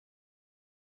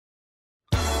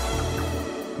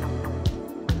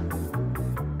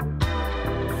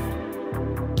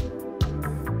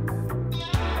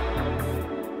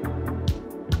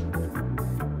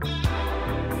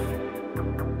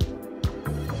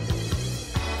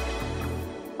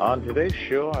On today's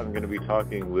show, I'm going to be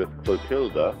talking with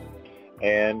Clotilda,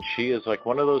 and she is like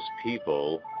one of those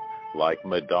people, like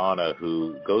Madonna,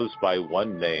 who goes by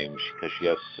one name because she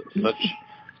has such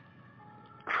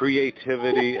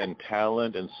creativity and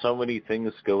talent and so many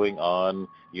things going on.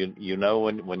 You know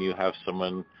when you have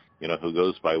someone who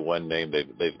goes by one name,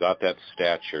 they've got that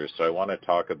stature. So I want to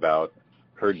talk about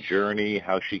her journey,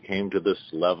 how she came to this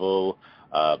level,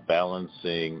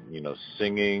 balancing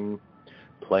singing,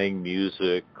 playing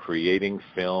music, creating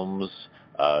films.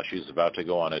 She's about to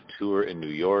go on a tour in New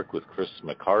York with Chris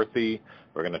McCarthy.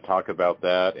 We're going to talk about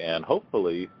that and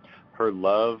hopefully her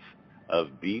love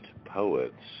of beat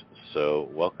poets. So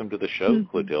welcome to the show,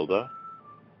 Clotilda.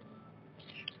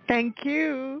 Thank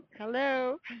you.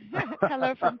 Hello.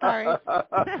 Hello from Paris.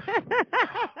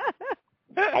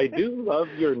 I do love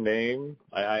your name.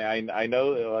 I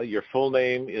know your full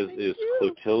name is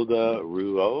Clotilda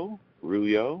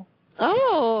Rouillot.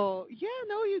 Oh, yeah,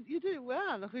 no, you did it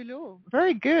well, Rouillot.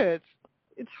 Very good.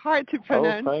 It's hard to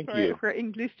pronounce for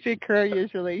English speaker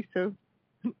usually, so.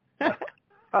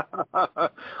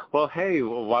 Well, hey,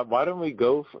 why don't we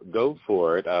go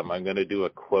for it? I'm going to do a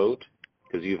quote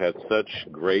because you've had such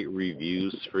great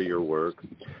reviews for your work.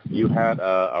 You had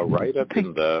a write-up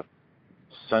in the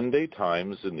Sunday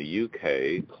Times in the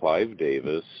UK, Clive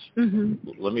Davis.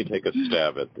 Let me take a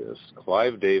stab at this.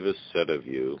 Clive Davis said of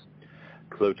you,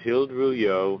 Clotilde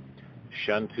Rouillot,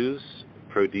 chanteuse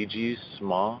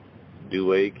prodigieusement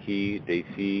douée qui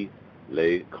défie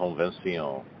les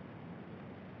conventions.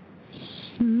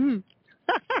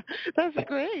 That's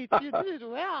great. You did it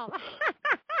well.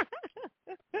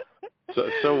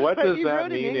 So what does that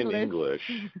mean in English?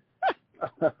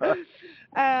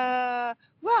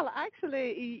 Well,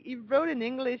 actually, he wrote in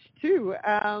English too,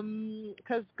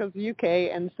 because UK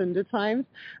and Sunday Times.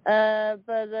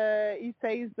 But he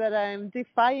says that I'm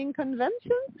defying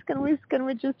conventions. Can we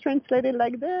just translate it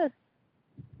like this?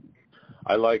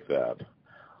 I like that.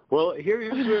 Well,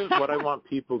 here's what I want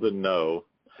people to know.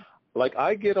 Like,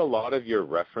 I get a lot of your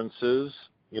references.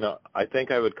 I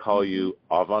think I would call you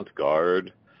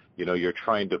avant-garde. You're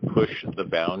trying to push the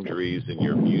boundaries in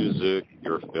your music,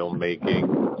 your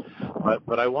filmmaking.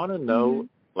 But I want to know,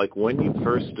 like, when you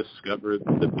first discovered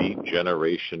the Beat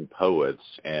Generation poets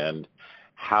and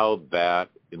how that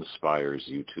inspires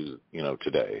you to,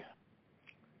 today.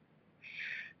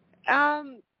 I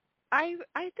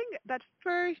think that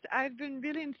first I've been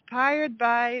really inspired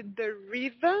by the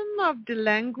rhythm of the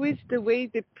language, the way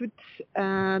they put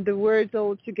the words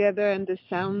all together and the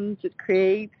sounds it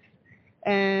creates,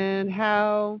 and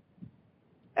how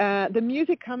the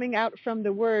music coming out from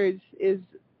the words is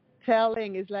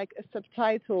like a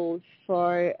subtitles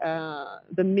for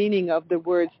the meaning of the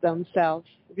words themselves.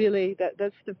 Really,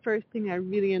 that's the first thing I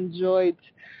really enjoyed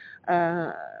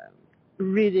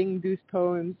reading these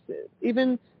poems.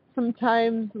 Even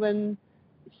sometimes when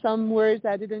some words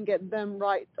I didn't get them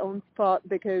right on spot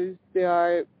because they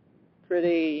are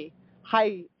pretty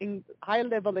high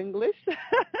level English.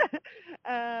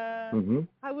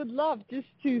 I would love just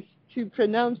to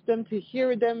pronounce them, to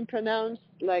hear them pronounced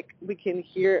like we can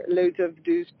hear loads of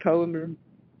these poems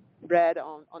read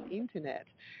on internet,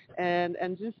 and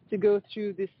just to go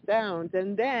through this sound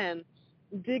and then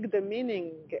dig the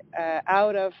meaning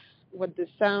out of what the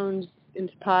sounds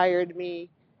inspired me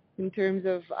in terms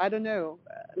of, I don't know,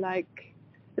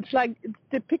 it's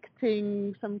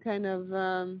depicting some kind of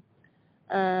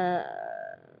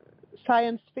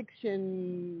science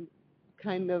fiction,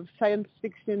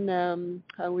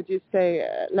 how would you say,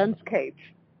 landscape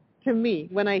to me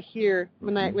when I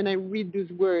read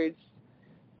those words.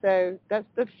 So that's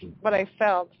what I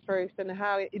felt first, and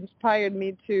how it inspired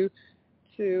me to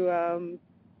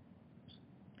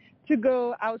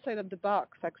go outside of the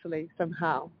box, actually,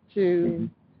 somehow, to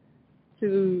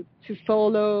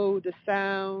follow the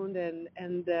sound and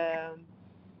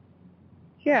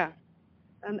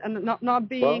not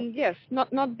being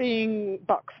not being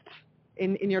boxed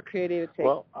in your creativity.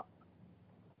 Well,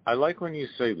 I like when you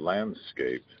say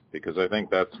landscape, because I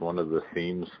think that's one of the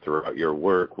themes throughout your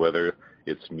work, whether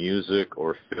it's music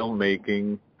or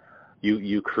filmmaking.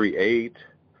 You create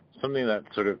something that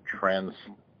sort of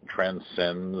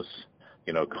transcends,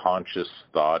 conscious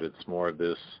thought. It's more of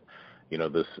this,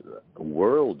 this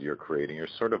world you're creating. You're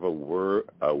sort of a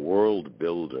world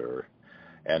builder.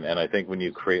 And I think when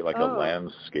you create like a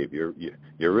landscape, you're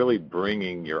really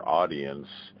bringing your audience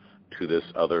to this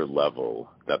other level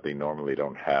that they normally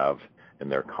don't have in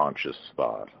their conscious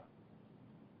thought.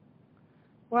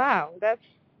 Wow,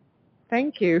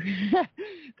 thank you.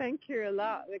 Thank you a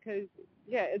lot, because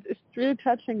it's really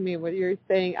touching me what you're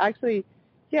saying. Actually,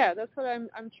 that's what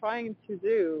I'm trying to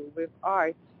do with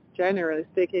art. generally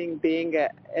speaking, being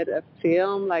at a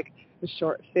film, like a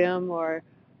short film or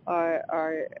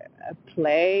a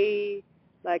play,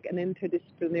 like an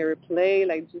interdisciplinary play,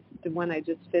 like just the one I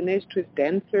just finished with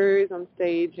dancers on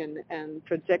stage and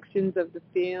projections of the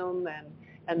film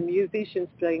and musicians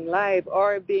playing live,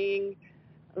 or being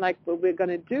like what we're going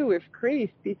to do with Chris,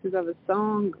 pieces of a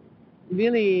song,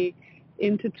 really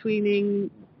intertwining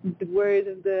the words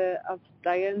of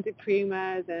Diane de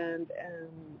Primas and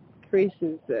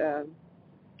Chris's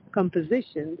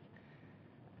compositions.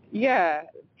 Yeah,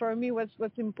 for me,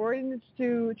 what's important is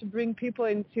to bring people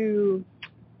into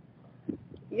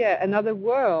another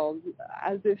world,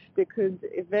 as if they could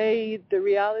evade the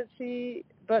reality,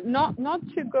 but not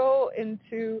to go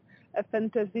into a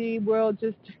fantasy world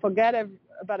just to forget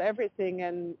about everything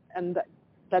and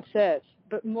that's it,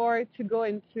 but more to go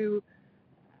into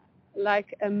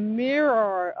like a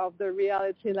mirror of the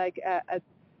reality, like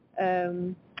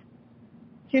when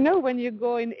you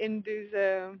go in these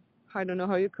I don't know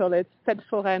how you call it, fête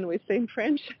foraine, we say in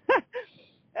French,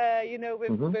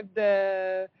 with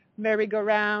the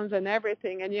merry-go-rounds and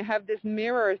everything, and you have these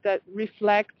mirrors that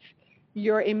reflect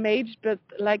your image, but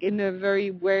like in a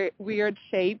very weird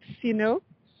shapes,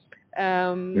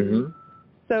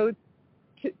 So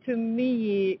to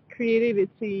me,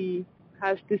 creativity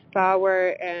has this power,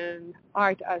 and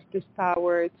art has this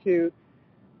power to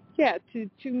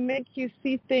make you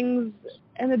see things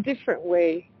in a different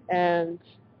way, and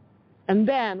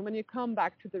then when you come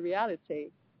back to the reality,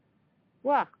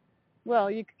 well,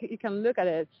 you can look at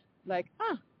it like,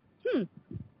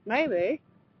 maybe,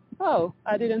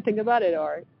 I didn't think about it,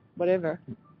 or whatever.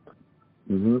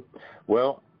 Mm-hmm.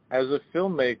 Well, as a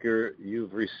filmmaker,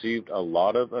 you've received a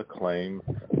lot of acclaim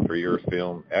for your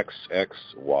film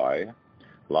XXY,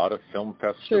 a lot of film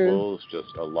festivals, True.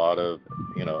 just a lot of,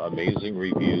 amazing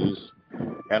reviews.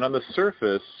 And on the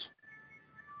surface,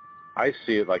 I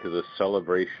see it like as a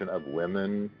celebration of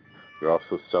women. You're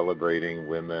also celebrating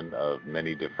women of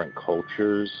many different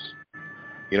cultures.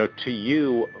 To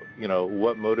you,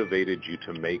 what motivated you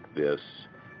to make this,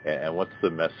 and what's the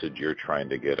message you're trying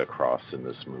to get across in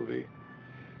this movie?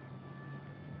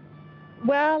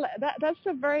 Well, that's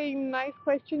a very nice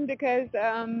question, because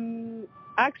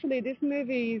actually this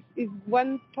movie is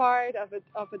one part of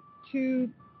two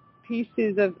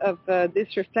pieces of this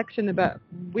reflection about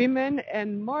women,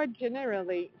 and more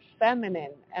generally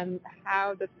feminine, and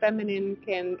how the feminine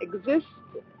can exist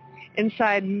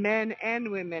inside men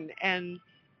and women. And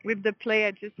with the play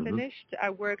I just finished, I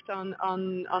worked on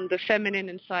the feminine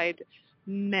inside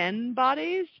men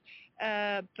bodies.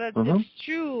 But it's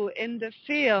true, in the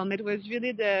film, it was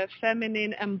really the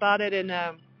feminine embodied in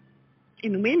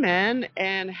women,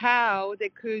 and how they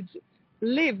could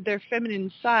live their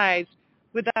feminine sides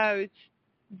without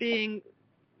being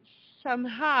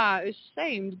somehow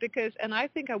ashamed. And I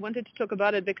think I wanted to talk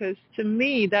about it because, to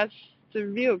me, that's the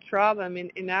real problem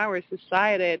in our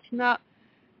society.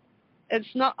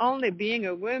 It's not only being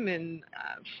a woman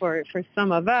for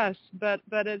some of us, but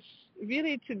it's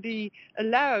really to be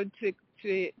allowed to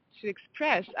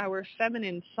express our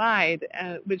feminine side,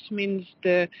 which means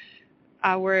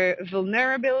our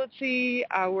vulnerability,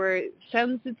 our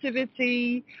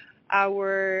sensitivity,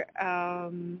 our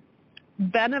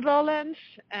benevolence,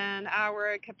 and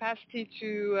our capacity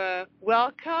to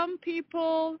welcome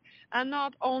people, and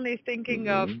not only thinking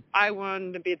of, I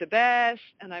want to be the best,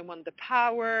 and I want the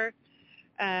power,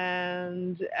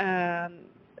 and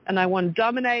I want to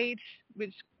dominate,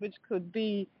 which could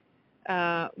be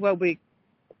what we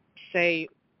say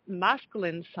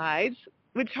masculine sides,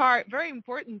 which are very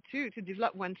important too to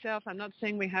develop oneself. I'm not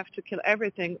saying we have to kill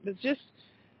everything, but just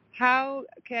how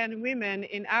can women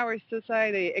in our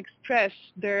society express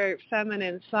their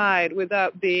feminine side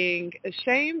without being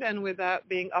ashamed and without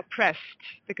being oppressed?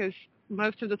 Because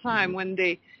most of the time when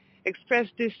they express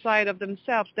this side of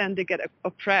themselves, then they get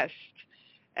oppressed.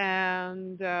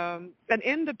 And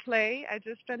in the play I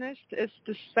just finished, it's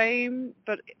the same,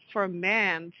 but for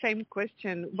men, same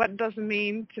question. What does it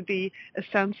mean to be a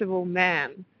sensible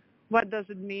man? What does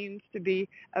it mean to be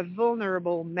a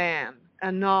vulnerable man,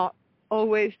 and not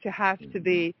always to have to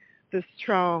be the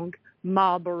strong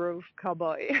Marlboro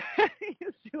cowboy?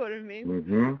 You see what I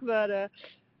mean? But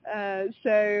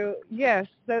so yes,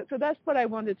 so that's what I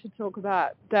wanted to talk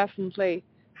about, definitely.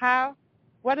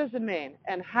 What does it mean,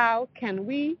 and how can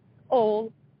we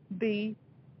all be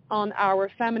on our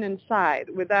feminine side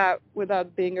without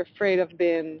being afraid of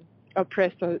being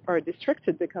oppressed or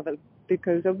restricted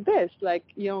because of this? Like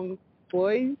young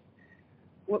boys,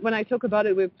 when I talk about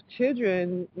it with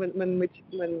children, when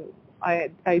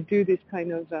I do this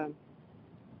kind of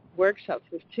workshops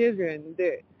with children,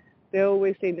 they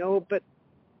always say, no, but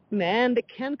men, they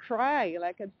can't cry.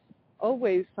 Like it's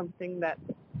always something that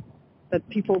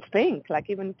people think, like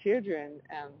even children.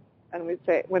 And we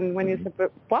say, when you say,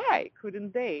 but why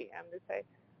couldn't they? And they say,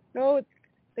 no,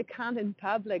 they can't in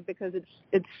public because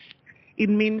it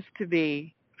means to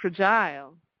be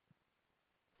fragile,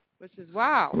 which is,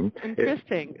 wow,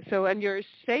 interesting. So, and you're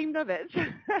ashamed of it.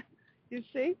 You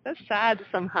see, that's sad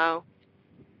somehow.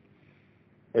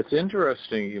 It's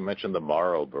interesting you mentioned the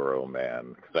Marlboro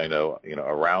Man, because I know,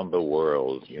 around the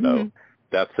world,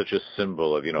 that's such a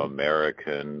symbol of,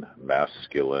 American,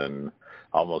 masculine,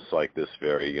 almost like this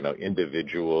very,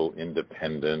 individual,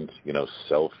 independent,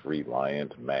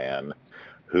 self-reliant man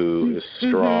who is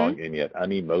strong and yet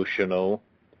unemotional.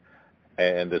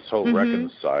 And this whole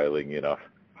reconciling,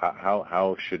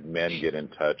 how should men get in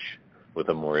touch with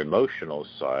a more emotional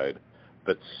side,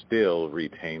 but still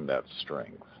retain that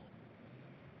strength?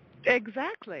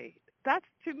 Exactly. That's,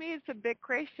 to me, it's a big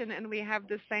question, and we have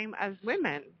the same as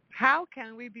women. How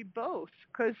can we be both?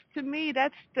 Because to me,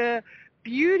 that's the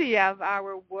beauty of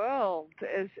our world,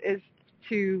 is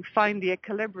to find the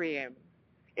equilibrium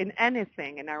in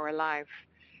anything in our life.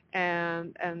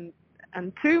 And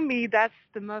to me, that's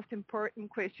the most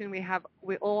important question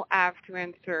we all have to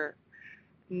answer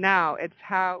now. It's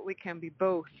how we can be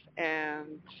both.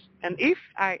 And if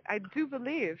I do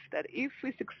believe that if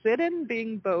we succeed in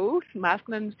being both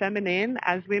masculine and feminine,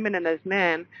 as women and as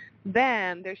men,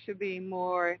 then there should be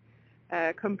more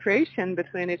cooperation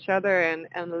between each other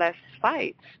and less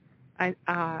fight.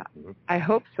 I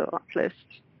hope so, at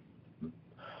least.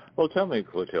 Well, tell me,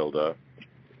 Clotilde,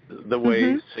 the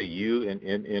way, say, you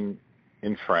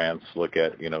in France look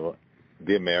at,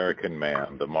 the American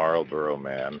man, the Marlboro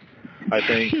Man, I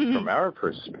think from our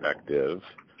perspective,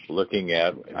 looking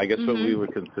at, I guess, what we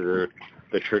would consider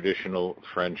the traditional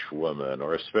French woman,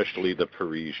 or especially the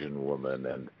Parisian woman.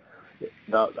 And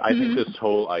now I think this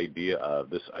whole idea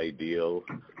of this ideal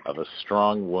of a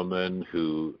strong woman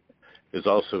who is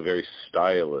also very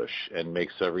stylish and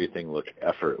makes everything look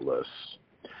effortless.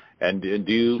 And do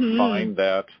you find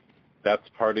that that's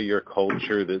part of your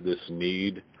culture, that this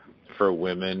need for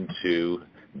women to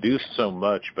do so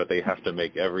much, but they have to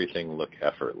make everything look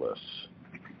effortless?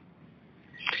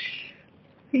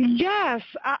 Yes.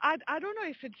 I don't know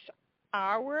if it's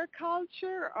our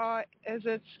culture or is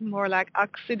it more like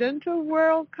Occidental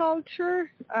world culture?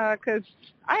 Because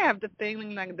I have the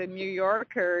feeling like the New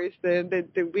Yorkers,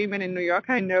 the women in New York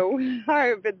I know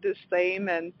are a bit the same.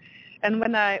 And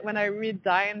when I read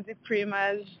Diane di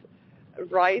Prima's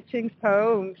writing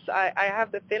poems, I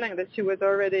have the feeling that she was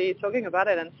already talking about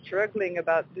it and struggling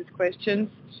about these questions.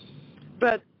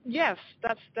 But yes,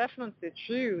 that's definitely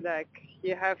true. Like,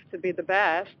 you have to be the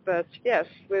best, but yes,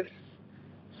 with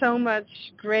so much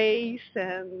grace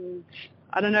and,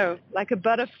 I don't know, like a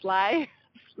butterfly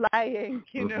flying,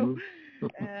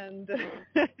 and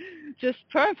just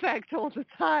perfect all the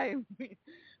time.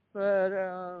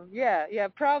 But yeah,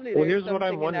 probably well, there's here's what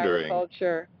I'm something in our wondering.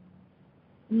 culture.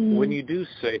 When you do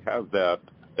say have that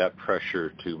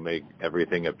pressure to make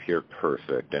everything appear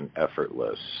perfect and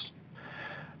effortless,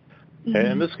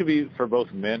 and this could be for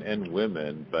both men and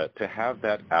women, but to have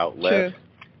that outlet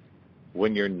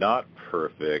when you're not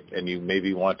perfect and you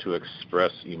maybe want to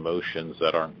express emotions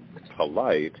that aren't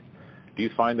polite, do you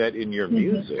find that in your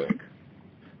music,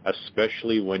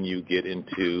 especially when you get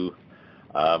into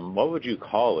what would you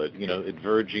call it? It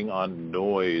verging on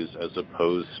noise as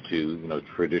opposed to,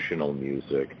 traditional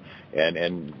music,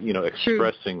 and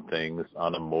expressing things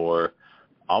on a more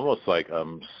almost like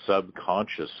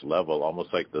subconscious level,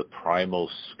 almost like the primal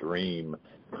scream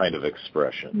kind of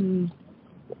expression.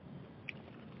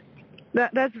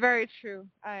 That's very true.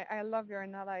 I love your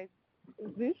analysis.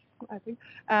 This, I think,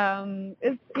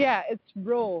 it's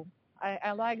raw.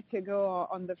 I like to go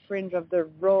on the fringe of the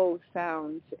raw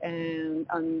sounds and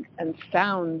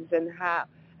sounds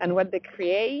and what they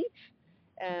create,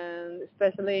 and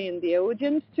especially in the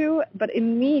audience too, but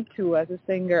in me too as a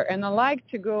singer. And I like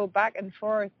to go back and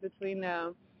forth between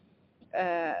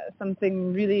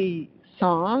something really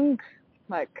song,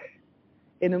 like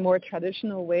in a more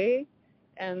traditional way,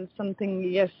 and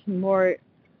something more,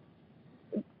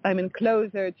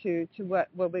 closer to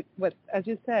what as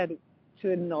you said,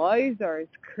 to a noise or a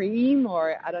scream,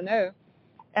 or I don't know.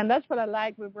 And that's what I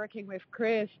like with working with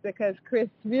Chris, because Chris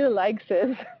really likes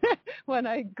it when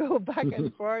I go back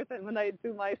and forth and when I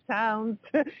do my sounds.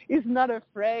 He's not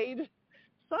afraid.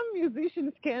 Some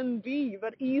musicians can be,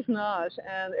 but he's not.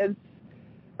 And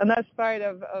that's part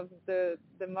of the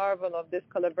marvel of this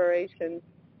collaboration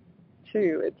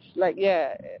too. It's like,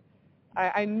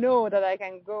 I know that I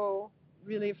can go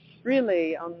really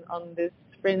freely on this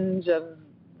fringe of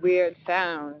weird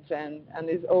sounds, and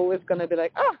is always going to be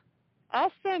like, oh,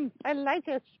 awesome, I like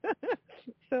it.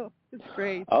 So it's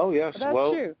great. Oh, yes. That's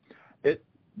Well, true.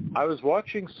 I was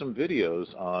watching some videos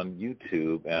on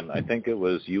YouTube, and I think it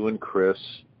was you and Chris,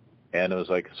 and it was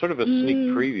like sort of a sneak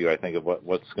preview, I think, of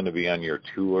what's going to be on your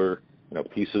tour,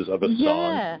 pieces of a song.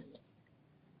 Yeah.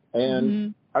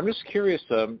 And I'm just curious,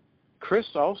 Chris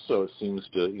also seems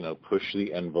to, push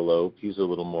the envelope. He's a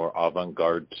little more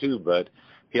avant-garde too, but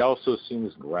he also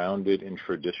seems grounded in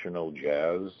traditional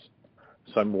jazz.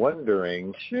 So I'm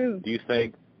wondering, True. do you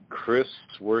think Chris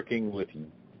working with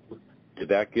you, did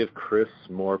that give Chris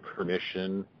more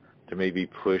permission to maybe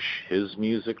push his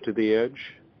music to the edge?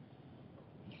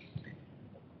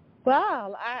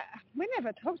 Well, we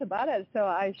never talked about it, so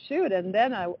I should, and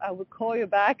then I would call you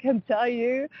back and tell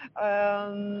you.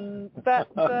 But that's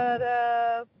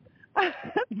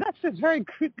a very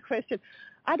good question.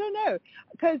 I don't know,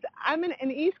 because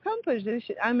an East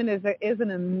composition. Is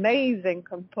an amazing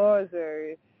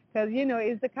composer, because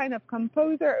he's the kind of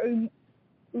composer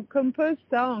who composes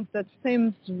songs that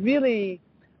seems really,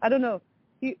 I don't know,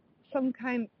 some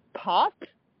kind pop,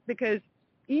 because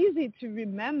easy to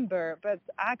remember, but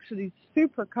actually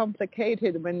super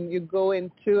complicated when you go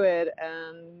into it,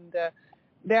 and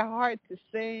they're hard to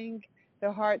sing,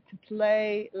 they're hard to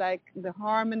play, like the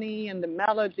harmony and the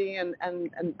melody and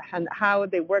how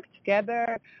they work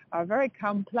together are very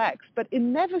complex, but it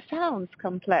never sounds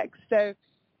complex. So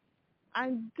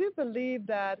I do believe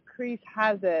that Chris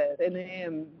has it in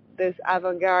him, this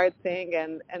avant-garde thing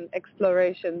and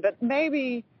exploration, but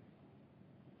maybe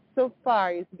so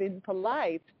far he's been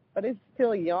polite, but he's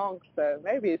still young, so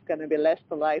maybe he's going to be less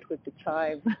polite with the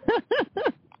time.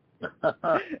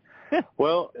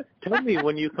 Well, tell me,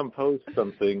 when you compose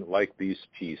something like these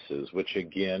pieces, which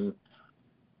again,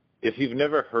 if you've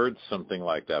never heard something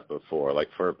like that before, like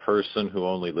for a person who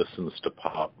only listens to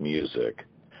pop music,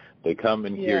 they come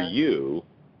and hear you,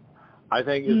 I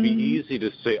think it'd be easy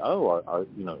to say, oh,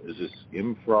 is this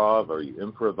improv? Are you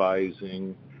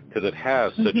improvising? Because it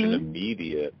has such an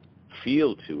immediate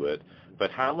feel to it.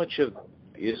 But how much of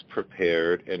it is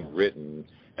prepared and written,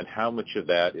 and how much of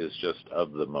that is just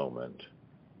of the moment?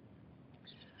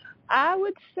 I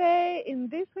would say in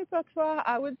this repertoire,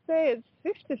 it's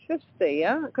 50-50,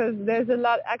 yeah? Because there's a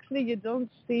lot, actually you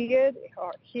don't see it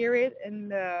or hear it in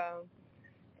the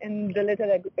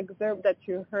little excerpt that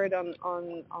you heard on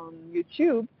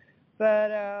YouTube, but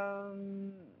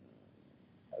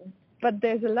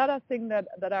there's a lot of things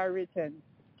that are written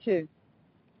too.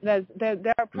 There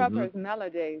are proper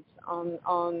melodies on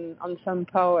some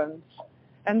poems,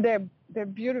 and they're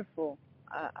beautiful.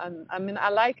 I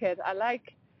like it.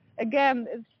 Again,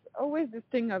 it's always this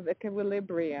thing of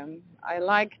equilibrium. I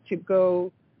like to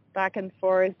go back and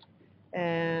forth,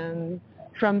 and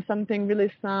from something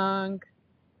really sung,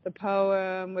 the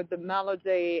poem with the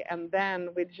melody, and then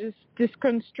we just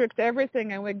deconstruct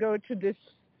everything, and we go to this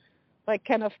like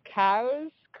kind of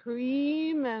chaos,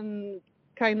 scream, and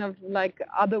kind of like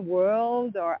other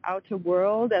world or outer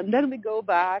world, and then we go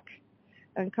back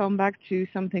and come back to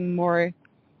something more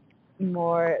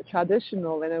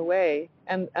traditional in a way.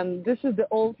 And this is the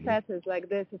old set is like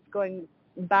this. It's going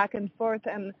back and forth,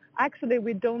 and actually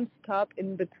we don't stop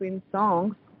in between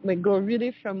songs. We go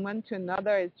really from one to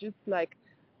another. It's just like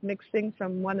mixing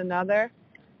from one another,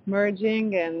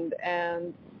 merging, and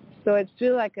so it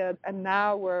feels like an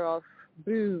hour of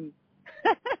boom.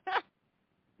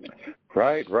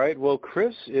 Right. Well,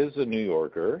 Chris is a New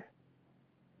Yorker.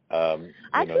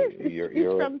 Actually, he's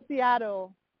from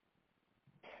Seattle.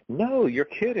 No, you're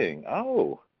kidding.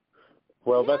 Oh.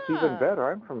 Well, that's even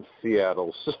better. I'm from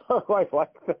Seattle, so I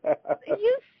like that.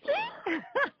 You see?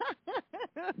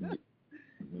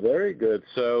 Very good.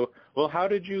 So, well, how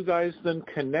did you guys then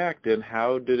connect, and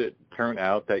how did it turn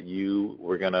out that you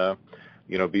were going to,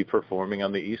 be performing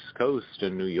on the East Coast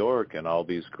in New York and all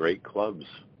these great clubs?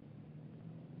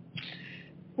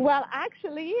 Well,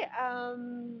 actually,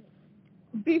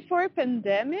 before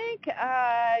pandemic,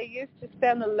 I used to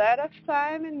spend a lot of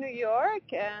time in New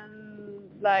York, and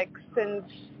like since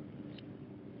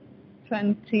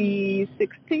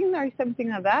 2016 or something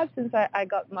like that, since I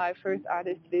got my first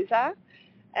artist visa.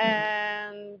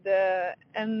 And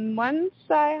once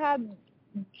I had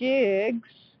gigs,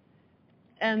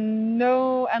 and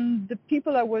the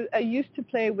people I used to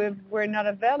play with were not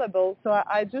available, so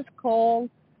I just called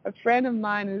a friend of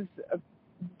mine who's a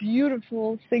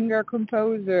beautiful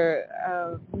singer-composer,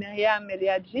 Myriam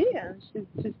Eliadji, and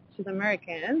she's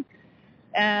American.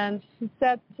 And she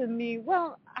said to me,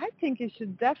 well, I think you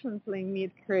should definitely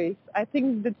meet Chris. I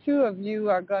think the two of you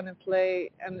are going to play,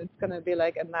 and it's going to be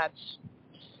like a match.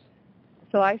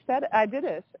 So I said I did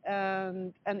it,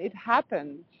 and it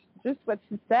happened. Just what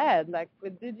she said. Like,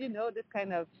 but did you know this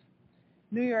kind of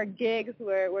New York gigs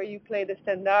where you play the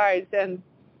standards, and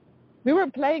we were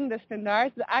playing the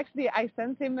standards. Actually, I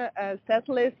sent him a set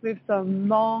list with some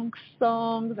Monk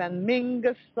songs and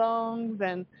Mingus songs,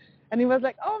 and he was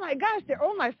like, "Oh my gosh, they're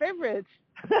all my favorites."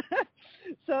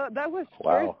 So that was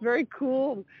first very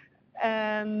cool,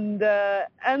 and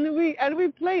we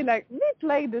played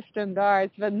the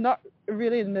standards, but not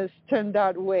really in the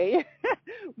standard way.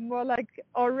 More like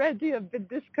already a bit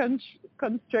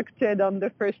disconstructed on the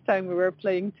first time we were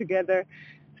playing together.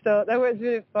 So that was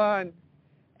really fun.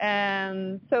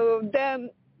 And so then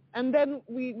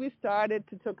we started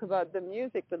to talk about the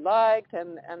music we liked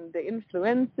and the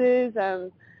influences,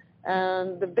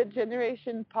 and the Beat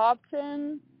Generation popped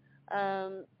in.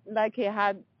 Like he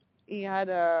had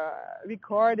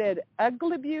recorded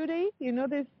Ugly Beauty, you know,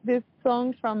 this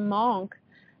song from Monk,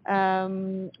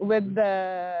 with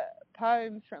the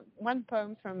one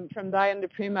poem from Diane de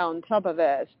Prima on top of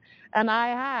it. And I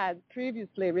had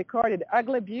previously recorded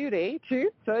Ugly Beauty too,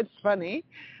 so it's funny.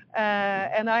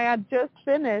 And I had just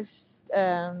finished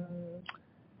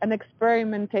an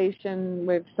experimentation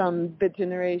with some Beat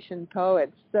Generation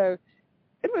poets. So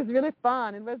it was really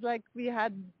fun. It was like we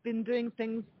had been doing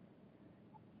things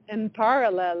in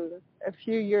parallel a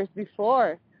few years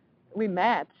before we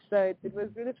met. So it was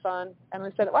really fun. And we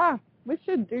said, wow, we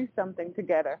should do something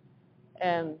together.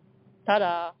 And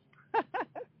ta-da.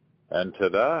 And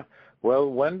ta-da. Well,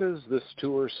 when does this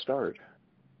tour start?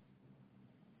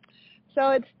 So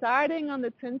it's starting on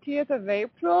the 20th of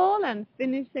April and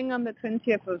finishing on the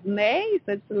 20th of May.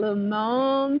 So it's a little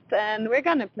month. And we're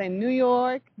going to play New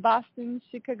York, Boston,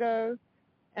 Chicago.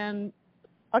 And,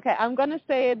 okay, I'm going to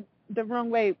say it the wrong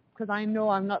way because I know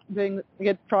I'm not doing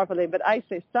it properly. But I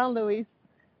say St. Louis.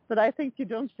 But I think you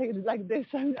don't say it like this.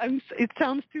 It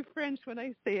sounds too French when I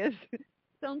say it.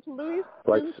 St. Louis?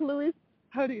 Like, St. Louis?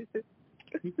 How do you say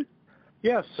it?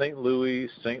 Yeah, St. Louis,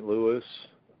 St. Louis.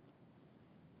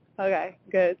 Okay,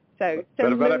 good. So,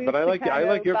 but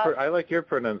I like your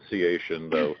pronunciation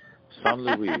though. St.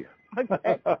 Louis.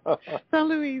 Okay. St.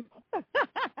 Louis.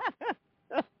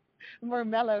 More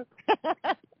mellow.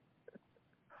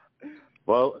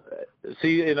 Well,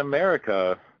 see, in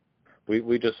America,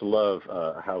 we just love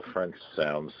how French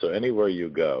sounds. So anywhere you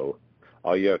go,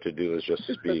 all you have to do is just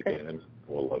speak, okay, and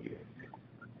we'll love you.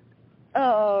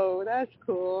 Oh, that's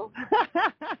cool.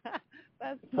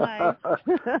 That's nice.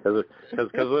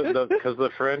 Because the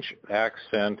French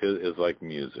accent is like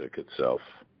music itself.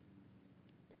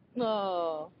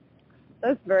 Oh,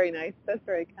 that's very nice. That's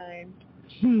very kind.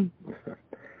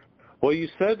 Well, you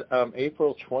said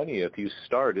April 20th you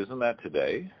start. Isn't that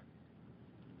today?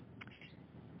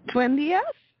 20th?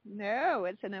 No,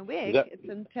 it's in a week. It's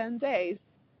in 10 days.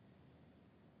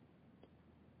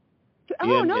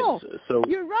 Oh, no. So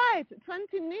you're right.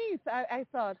 29th. I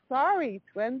thought. Sorry,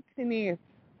 29th.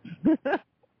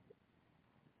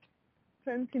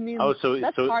 29th. Oh,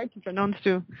 that's hard to pronounce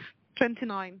too.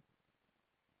 29.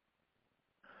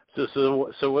 So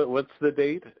what's the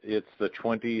date? It's the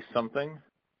 20-something?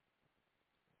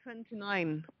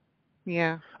 29.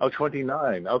 Yeah. Oh,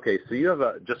 29. Okay, so you have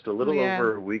just a little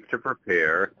over a week to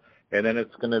prepare, and then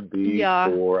it's going to be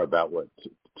for about,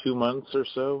 2 months or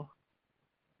so?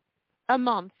 A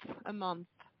month.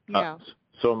 Yeah.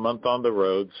 So a month on the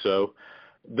road. So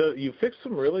you picked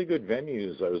some really good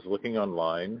venues. I was looking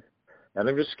online, and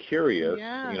I'm just curious.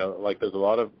 Yeah. You know, like there's a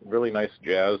lot of really nice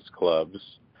jazz clubs.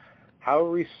 How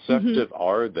receptive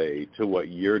are they to what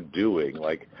you're doing?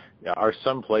 Like, are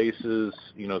some places,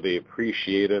 you know, they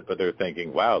appreciate it, but they're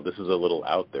thinking, wow, this is a little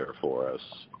out there for us?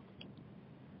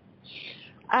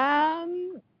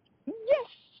 Yes,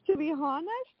 to be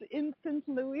honest, in St.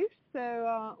 Louis,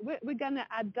 so we're going to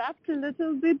adapt a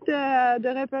little bit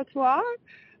the repertoire,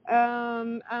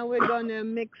 and we're going to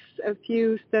mix a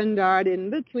few standard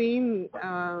in between.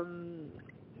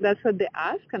 That's what they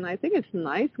ask, and I think it's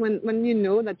nice when you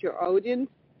know that your audience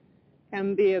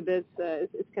can be a bit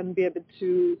it can be a bit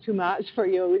too much for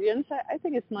your audience. I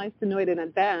think it's nice to know it in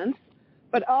advance.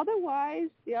 But otherwise,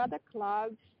 the other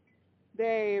clubs,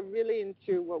 they're really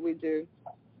into what we do.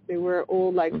 They were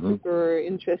all like super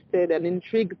interested and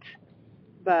intrigued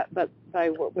by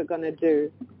what we're gonna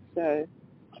do. So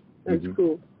that's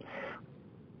cool.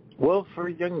 Well, for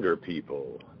younger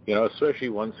people, you know, especially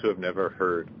ones who have never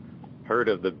heard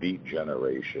of the Beat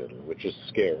Generation, which is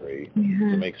scary.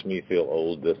 It makes me feel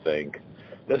old to think.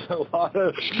 There's a lot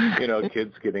of, you know,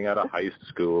 kids getting out of high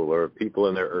school or people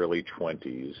in their early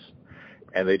 20s,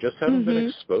 and they just haven't been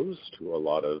exposed to a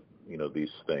lot of, you know,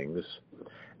 these things.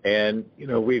 And,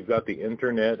 we've got the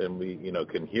internet and we,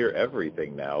 can hear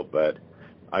everything now, but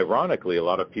ironically, a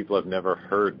lot of people have never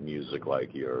heard music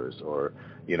like yours or,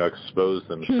 exposed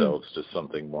themselves to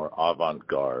something more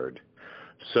avant-garde.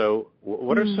 So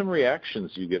what are some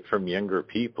reactions you get from younger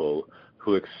people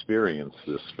who experience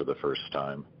this for the first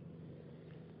time?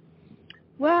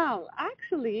 Well,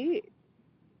 actually,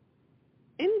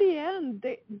 in the end,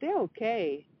 they're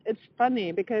okay. It's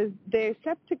funny because they're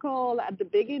skeptical at the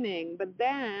beginning, but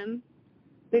then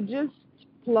they just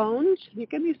plunge. You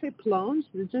can you say plunge?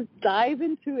 They just dive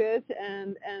into it,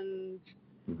 and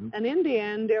in the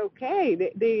end, they're okay.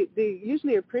 They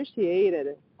usually appreciate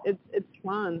it. It's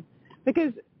fun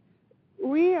because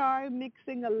we are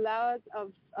mixing a lot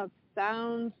of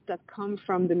sounds that come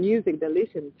from the music they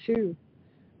listen to,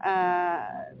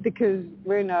 because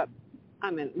we're not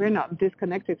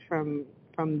disconnected from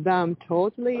them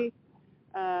totally.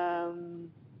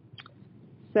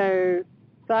 So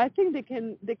I think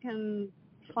they can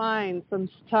find some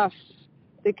stuff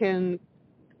they can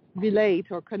relate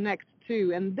or connect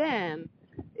to, and then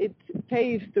it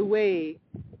paves the way,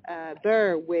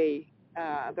 their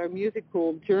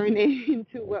musical journey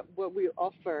into what we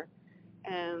offer.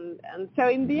 And so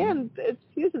in the end, it's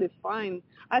usually fine.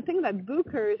 I think that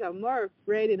bookers are more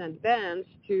afraid in advance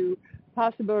to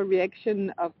possible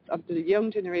reaction of the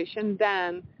young generation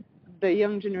than the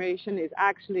young generation is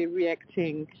actually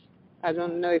reacting. I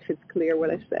don't know if it's clear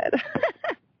what I said.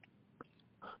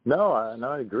 No,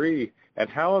 I agree. And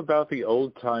how about the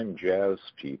old-time jazz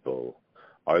people?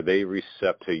 Are they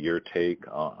receptive to your take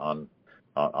on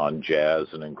jazz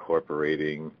and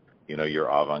incorporating, your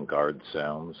avant-garde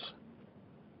sounds?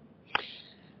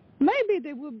 Maybe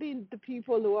they would be the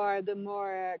people who are the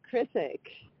more critic,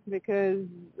 because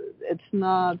it's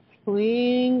not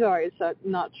swing or it's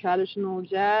not traditional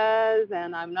jazz,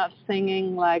 and I'm not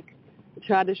singing like a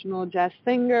traditional jazz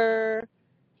singer.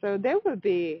 So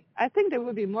I think there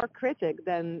would be more critic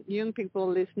than young people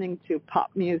listening to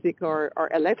pop music or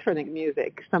electronic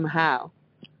music somehow,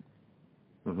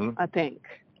 I think.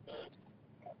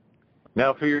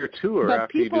 Now, for your tour, but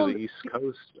after you do the East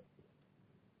Coast...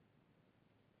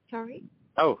 Sorry?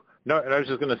 Oh, no, and I was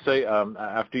just going to say,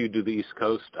 after you do the East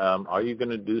Coast, are you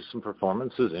going to do some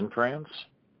performances in France?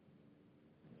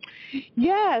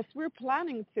 Yes, we're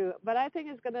planning to, but I think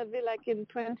it's going to be like in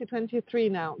 2023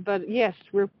 now. But yes,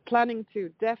 we're planning to,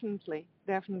 definitely.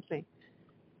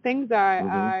 Things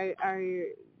are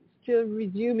still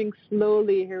resuming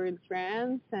slowly here in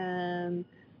France, and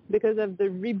because of the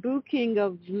rebooking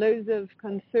of loads of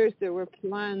concerts that were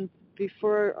planned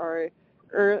before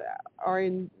or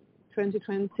in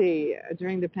 2020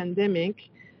 during the pandemic.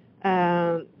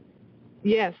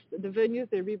 Yes, the venues,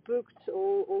 they rebooked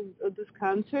all those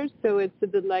concerts, so it's a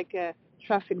bit like a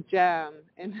traffic jam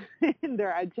in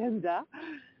their agenda.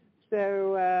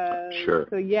 So sure.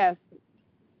 So yes,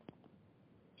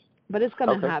 but it's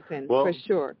going to happen for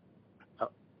sure.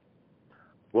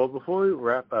 Well, before we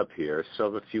wrap up here, I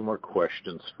still have a few more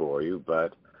questions for you,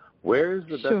 but where is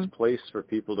the best place for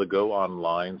people to go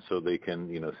online so they can,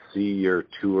 see your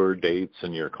tour dates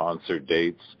and your concert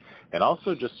dates, and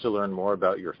also just to learn more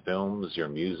about your films, your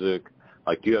music?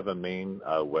 Like, do you have a main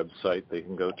website they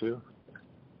can go to?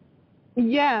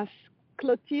 Yes,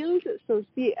 Clotilde, so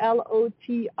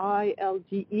CLOTILDE.art,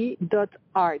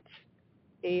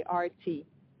 A-R-T,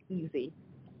 easy.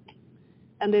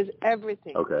 And there's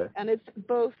everything. Okay. And it's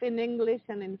both in English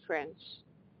and in French.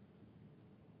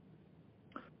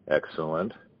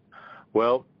 Excellent.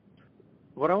 Well,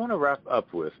 what I want to wrap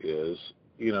up with is,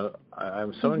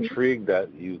 I'm so intrigued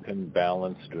that you can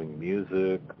balance doing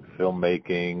music,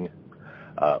 filmmaking,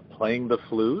 playing the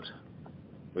flute.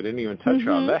 We didn't even touch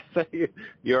on that.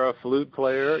 You're a flute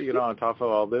player, on top of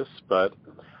all this. But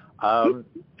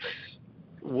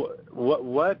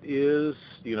what is,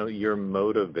 your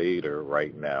motivator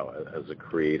right now as a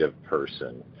creative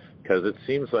person? Because it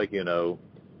seems like,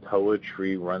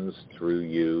 poetry runs through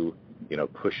you,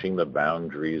 pushing the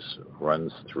boundaries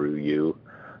runs through you.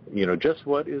 Just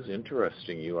what is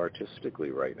interesting you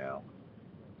artistically right now?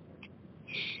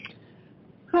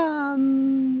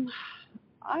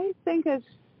 I think it's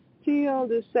still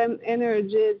the same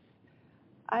energies.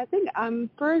 I think I'm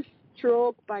first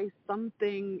struck by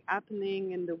something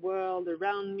happening in the world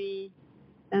around me,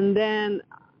 and then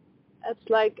it's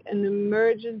like an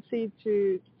emergency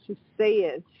to say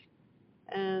it.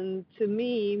 And to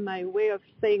me, my way of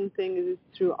saying things is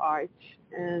through art.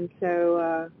 And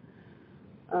so,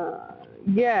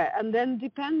 and then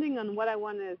depending on what I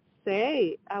want to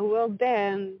say, I will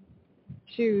then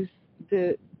choose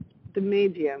the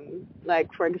medium,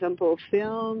 like, for example,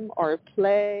 film or a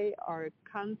play or a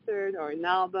concert or an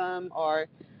album or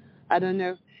I don't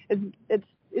know.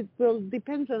 It will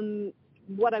depend on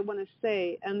what I want to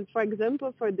say. And for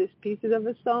example, for these pieces of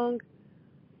a song,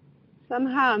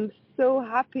 somehow I'm so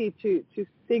happy to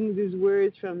sing these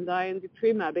words from Diane di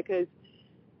Prima because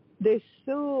they're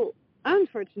so,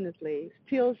 unfortunately,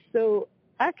 still so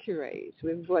accurate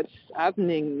with what's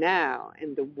happening now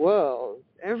in the world,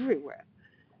 everywhere.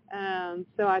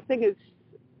 So I think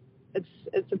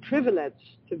it's a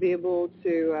privilege to be able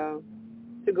to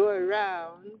go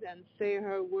around and say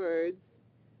her words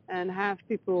and have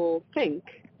people think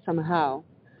somehow,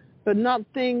 but not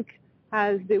think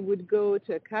as they would go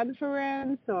to a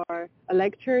conference or a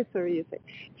lecture, to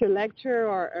a lecture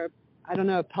or I don't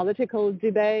know, a political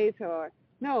debate or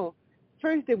no.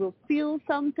 First they will feel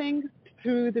something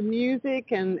through the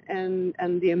music and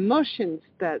the emotions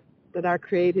that are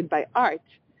created by art.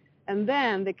 And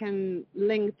then they can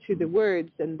link to the words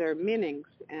and their meanings.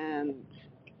 And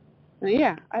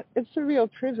it's a real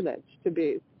privilege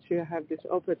to have this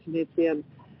opportunity.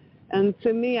 And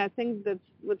to me, I think that's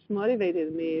what's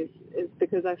motivated me is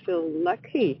because I feel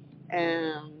lucky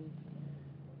and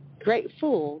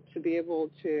grateful to be able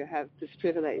to have this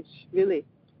privilege. Really,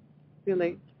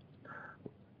 really.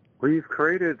 Well, you've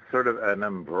created sort of an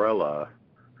umbrella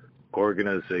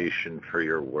organization for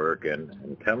your work,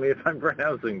 and tell me if I'm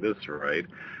pronouncing this right.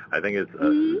 I think it's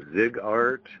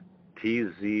ZigArt,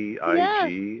 TZIG. Yeah.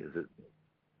 Is it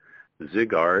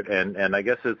ZigArt? And I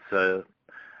guess it's a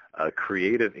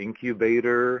creative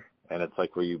incubator, and it's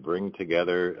like where you bring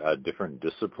together different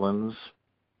disciplines.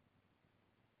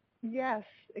 Yes,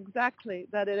 exactly.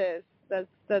 That it is.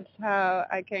 That's how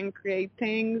I can create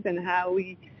things and how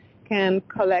we can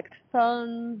collect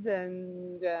funds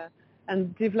and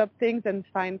develop things and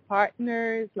find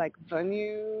partners like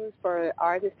venues for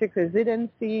artistic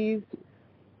residencies.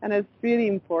 And it's really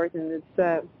important.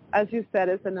 It's, as you said,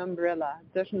 it's an umbrella,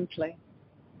 definitely.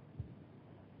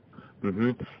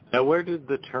 Mm-hmm. Now, where did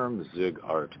the term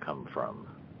ZigArt come from?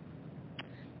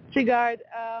 ZigArt,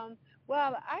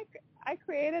 well, I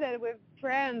created it with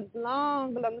friends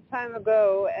long time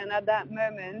ago, and at that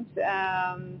moment,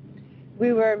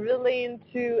 we were really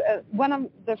into, one of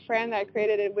the friends I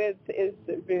created it with is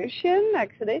Russian,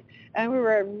 actually, and we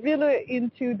were really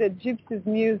into the gypsies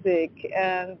music.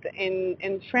 And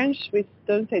in French, we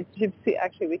don't say gypsy,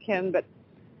 actually we can, but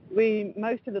we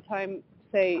most of the time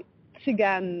say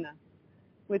tzigane,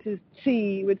 which is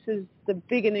T, which is the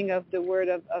beginning of the word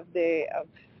of this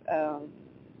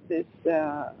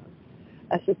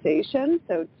association.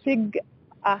 So tzig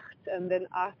art, and then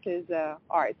art is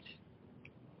art.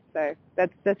 So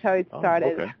that's how it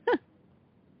started. Oh, okay.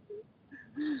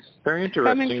 Very interesting.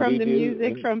 Coming from the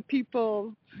music, from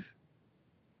people.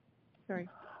 Sorry.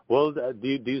 Well,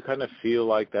 do you kind of feel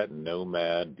like that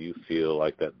nomad? Do you feel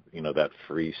like that, that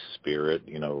free spirit,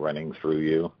 running through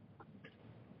you?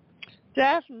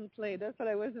 Definitely. That's what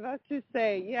I was about to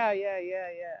say. Yeah.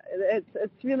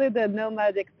 It's really the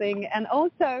nomadic thing. And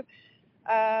also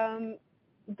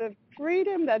the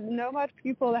freedom that nomad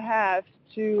people have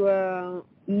to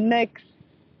mix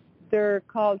their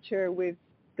culture with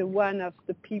the one of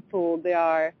the people they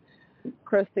are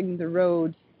crossing the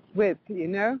roads with,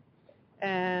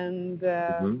 And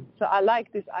so I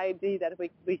like this idea that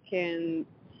we can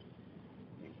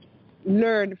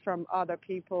learn from other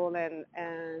people and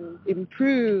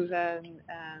improve and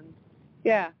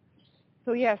yeah.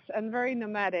 So yes, I'm very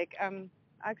nomadic. I'm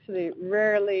actually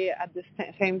rarely at the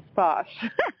same spot.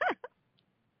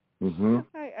 Mm-hmm.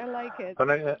 I like it.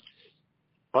 And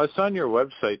I saw on your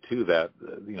website too that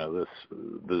the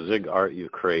ZigArt you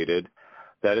created,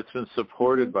 that it's been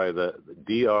supported by the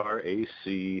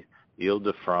DRAC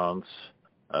Ile-de-France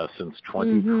since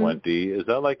 2020. Is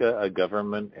that like a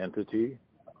government entity?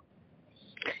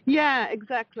 Yeah,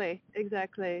 exactly.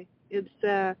 It's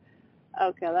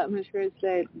okay. Let me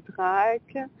translate.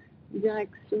 DRAC,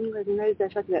 Direction Régionale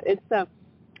des Affaires. It's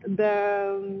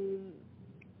the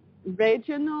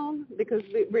regional, because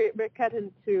we're cut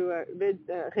into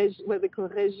what we call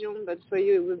region, but for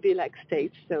you it would be like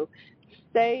states. So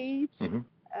state,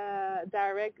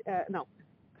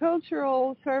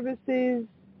 cultural services,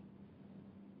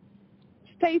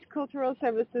 state cultural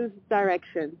services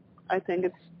direction. I think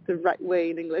it's the right way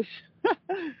in English.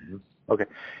 Okay.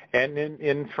 And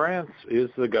in France, is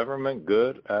the government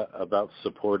good about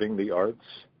supporting the arts?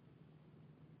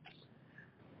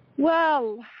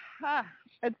 Well,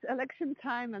 it's election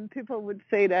time and people would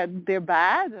say that they're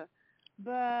bad,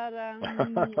 but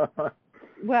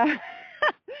well,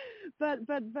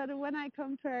 but when I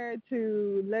compare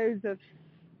to loads of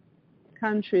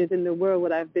countries in the world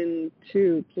what I've been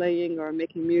to playing or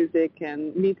making music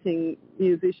and meeting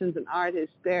musicians and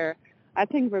artists there, I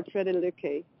think we're pretty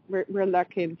lucky. we're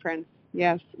lucky in France.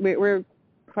 Yes, we're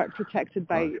quite protected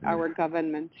by our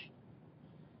government.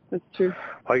 That's true.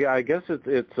 Well, yeah, I guess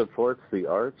it supports the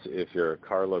arts if you're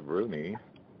Carla Bruni.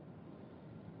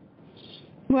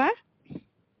 What?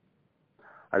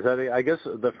 I guess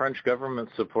the French government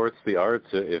supports the arts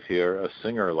if you're a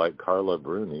singer like Carla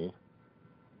Bruni.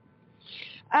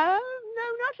 No,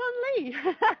 not only.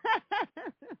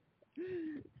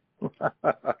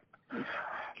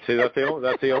 See, that's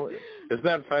the only. Isn't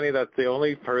that funny? That's the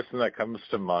only person that comes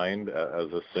to mind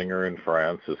as a singer in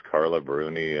France is Carla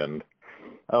Bruni, and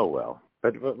oh well.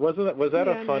 But was that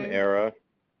a fun era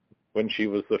when she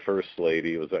was the first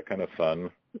lady? Was that kind of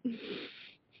fun?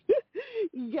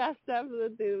 Yes,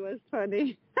 definitely, it was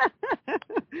funny.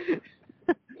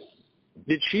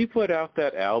 Did she put out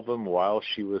that album while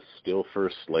she was still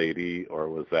first lady, or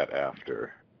was that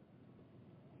after?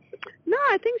 No,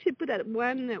 I think she put out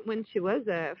one when she was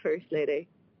a first lady.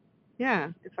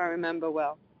 Yeah, if I remember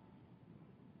well.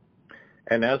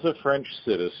 And as a French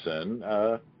citizen,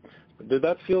 did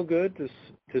that feel good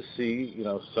to see,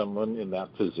 someone in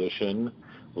that position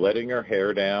letting her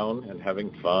hair down and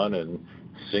having fun and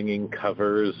singing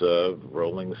covers of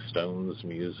Rolling Stones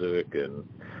music and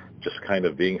just kind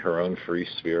of being her own free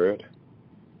spirit?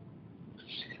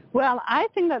 Well, I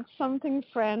think that's something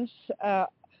French, I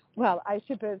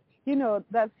suppose,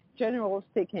 that's general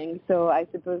speaking, so I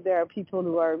suppose there are people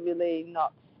who are really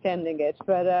not standing it.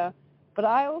 But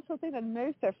I also think that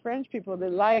most of French people, they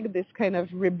like this kind of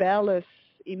rebellious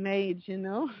image,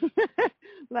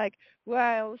 like,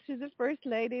 well, she's a first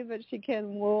lady, but she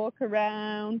can walk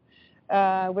around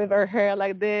with her hair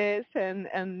like this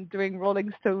and doing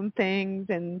Rolling Stone things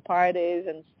and parties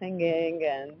and singing.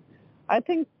 And I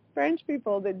think French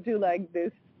people, they do like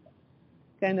this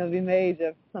kind of image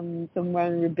of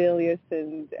someone rebellious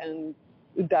and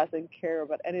who doesn't care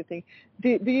about anything.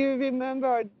 Do you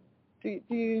remember, do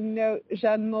you know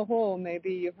Jeanne Moreau?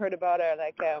 Maybe you've heard about her,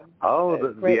 like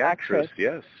the actress,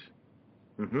 yes.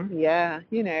 Mm-hmm. Yeah,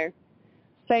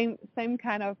 same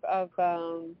kind of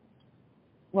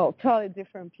totally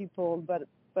different people, but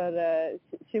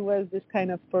she was this kind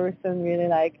of person, really,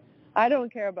 like, I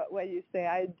don't care about what you say,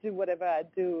 I do whatever I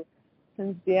do,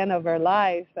 since the end of her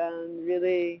life, and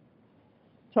really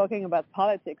talking about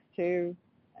politics too,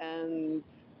 and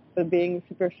for being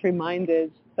super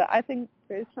free-minded. So I think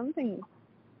there's something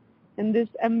in this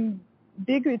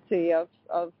ambiguity of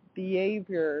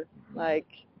behavior, like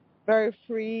very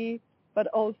free, but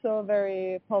also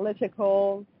very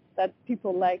political, that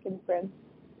people like in France.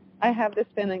 I have this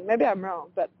feeling. Maybe I'm wrong,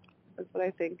 but that's what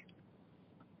I think.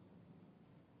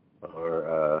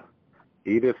 Or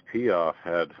Edith Piaf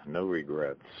had no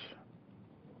regrets.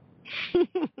 Do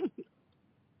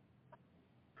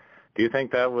you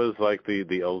think that was like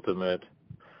the ultimate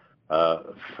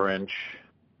French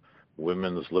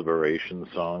women's liberation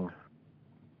song?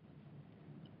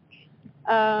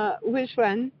 Which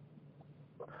one?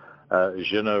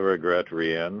 Je ne regrette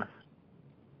rien.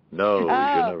 No, je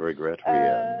ne regrette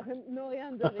rien. No,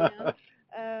 rien de rien.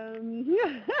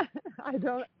 I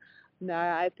don't. No,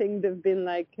 I think they've been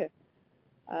like.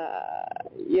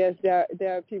 Yes, there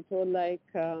are people like.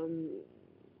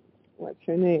 What's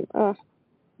her name? Oh,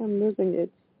 I'm losing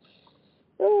it.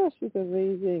 Oh, she's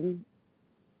amazing.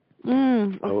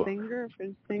 A singer,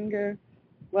 French singer.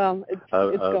 Well, it's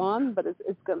gone, but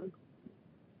it's gone.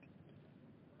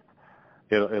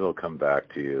 It'll come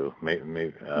back to you. Maybe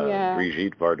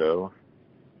Brigitte Bardot.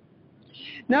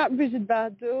 Not Brigitte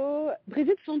Bardot.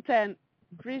 Brigitte Fontaine.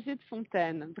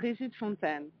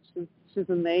 She's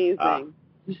amazing.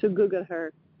 You should Google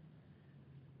her.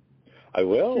 I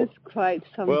will. She's quite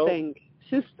something.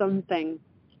 She's something.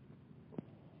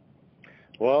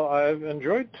 Well, I've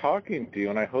enjoyed talking to you,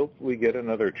 and I hope we get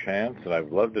another chance, and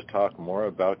I'd love to talk more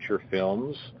about your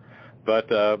films. But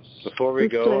before we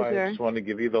go, I just want to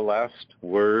give you the last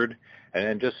word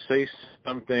and just say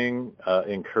something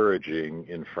encouraging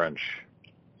in French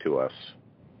to us.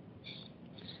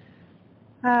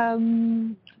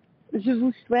 Je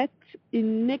vous souhaite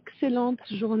une excellente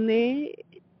journée,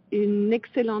 une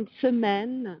excellente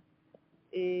semaine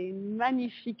et une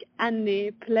magnifique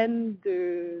année pleine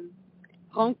de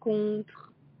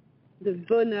rencontres, de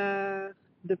bonheur,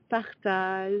 de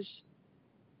partage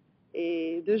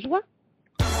et de joie.